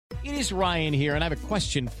It is Ryan here, and I have a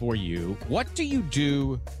question for you. What do you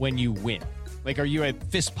do when you win? Like, are you a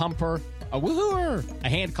fist pumper, a woohooer, a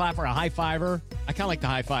hand clapper, a high fiver? I kind of like the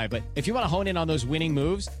high five, but if you want to hone in on those winning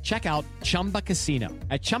moves, check out Chumba Casino.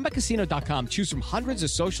 At ChumbaCasino.com, choose from hundreds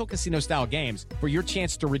of social casino-style games for your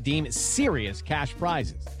chance to redeem serious cash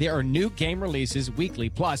prizes. There are new game releases weekly,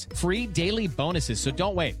 plus free daily bonuses. So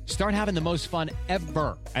don't wait. Start having the most fun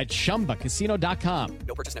ever at ChumbaCasino.com.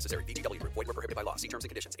 No purchase necessary. VGW Group. Void where prohibited by law. See terms and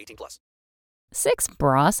conditions. 18+. 6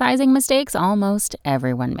 bra sizing mistakes almost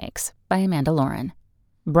everyone makes, by Amanda Lauren.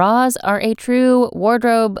 Bras are a true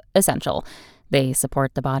wardrobe essential. They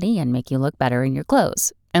support the body and make you look better in your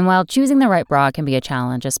clothes. And while choosing the right bra can be a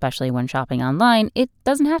challenge, especially when shopping online, it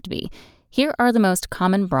doesn't have to be. Here are the most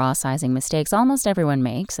common bra sizing mistakes almost everyone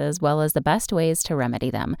makes, as well as the best ways to remedy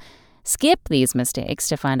them. Skip these mistakes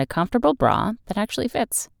to find a comfortable bra that actually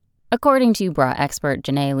fits. According to bra expert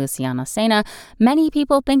Janae Luciana Sena, many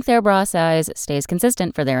people think their bra size stays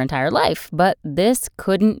consistent for their entire life, but this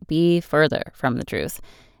couldn't be further from the truth.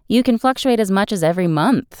 You can fluctuate as much as every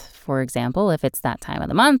month. For example, if it's that time of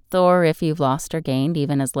the month, or if you've lost or gained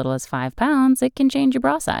even as little as 5 pounds, it can change your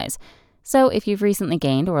bra size. So if you've recently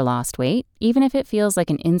gained or lost weight, even if it feels like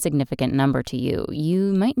an insignificant number to you,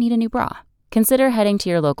 you might need a new bra. Consider heading to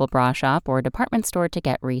your local bra shop or department store to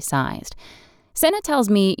get resized. Sena tells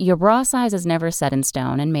me your bra size is never set in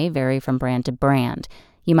stone and may vary from brand to brand.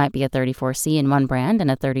 You might be a 34C in one brand and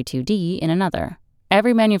a 32D in another.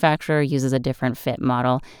 Every manufacturer uses a different fit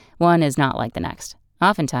model. One is not like the next.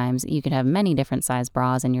 Oftentimes, you can have many different size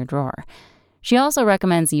bras in your drawer. She also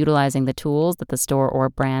recommends utilizing the tools that the store or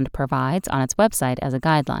brand provides on its website as a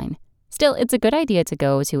guideline. Still, it's a good idea to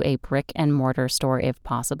go to a brick-and-mortar store if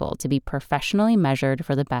possible to be professionally measured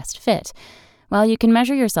for the best fit. While you can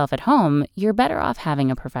measure yourself at home, you're better off having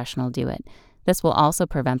a professional do it. This will also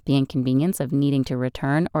prevent the inconvenience of needing to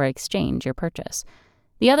return or exchange your purchase.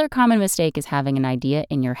 The other common mistake is having an idea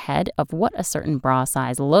in your head of what a certain bra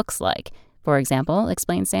size looks like. For example,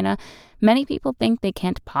 explains Sena, many people think they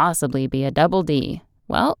can't possibly be a double D.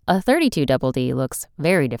 Well, a 32 double D looks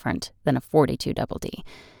very different than a 42 double D.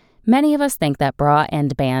 Many of us think that bra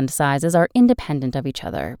and band sizes are independent of each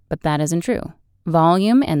other, but that isn't true.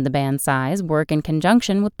 Volume and the band size work in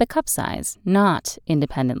conjunction with the cup size, not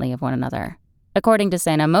independently of one another. According to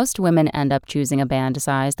Sena, most women end up choosing a band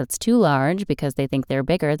size that's too large because they think they're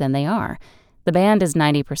bigger than they are. The band is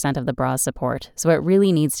 90% of the bra's support, so it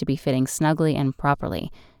really needs to be fitting snugly and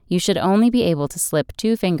properly. You should only be able to slip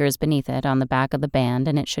 2 fingers beneath it on the back of the band,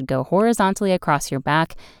 and it should go horizontally across your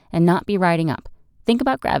back and not be riding up. Think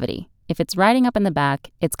about gravity. If it's riding up in the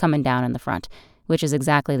back, it's coming down in the front, which is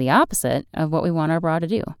exactly the opposite of what we want our bra to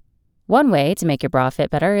do. One way to make your bra fit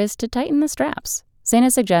better is to tighten the straps.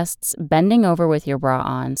 Sena suggests bending over with your bra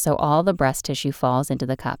on so all the breast tissue falls into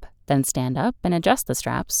the cup. Then stand up and adjust the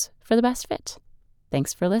straps for the best fit.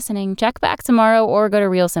 Thanks for listening. Check back tomorrow or go to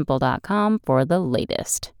realsimple.com for the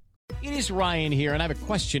latest. It is Ryan here, and I have a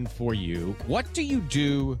question for you. What do you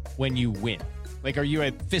do when you win? Like, are you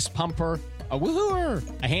a fist pumper, a woohooer,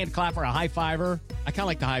 a hand clapper, a high fiver? I kind of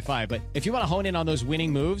like the high five, but if you want to hone in on those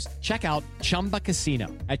winning moves, check out Chumba Casino.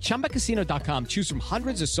 At ChumbaCasino.com, choose from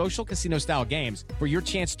hundreds of social casino-style games for your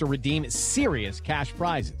chance to redeem serious cash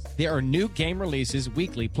prizes. There are new game releases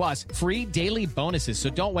weekly, plus free daily bonuses. So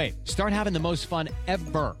don't wait. Start having the most fun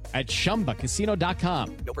ever at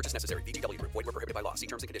ChumbaCasino.com. No purchase necessary. VGW Group. Void where prohibited by law. See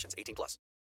terms and conditions. 18+.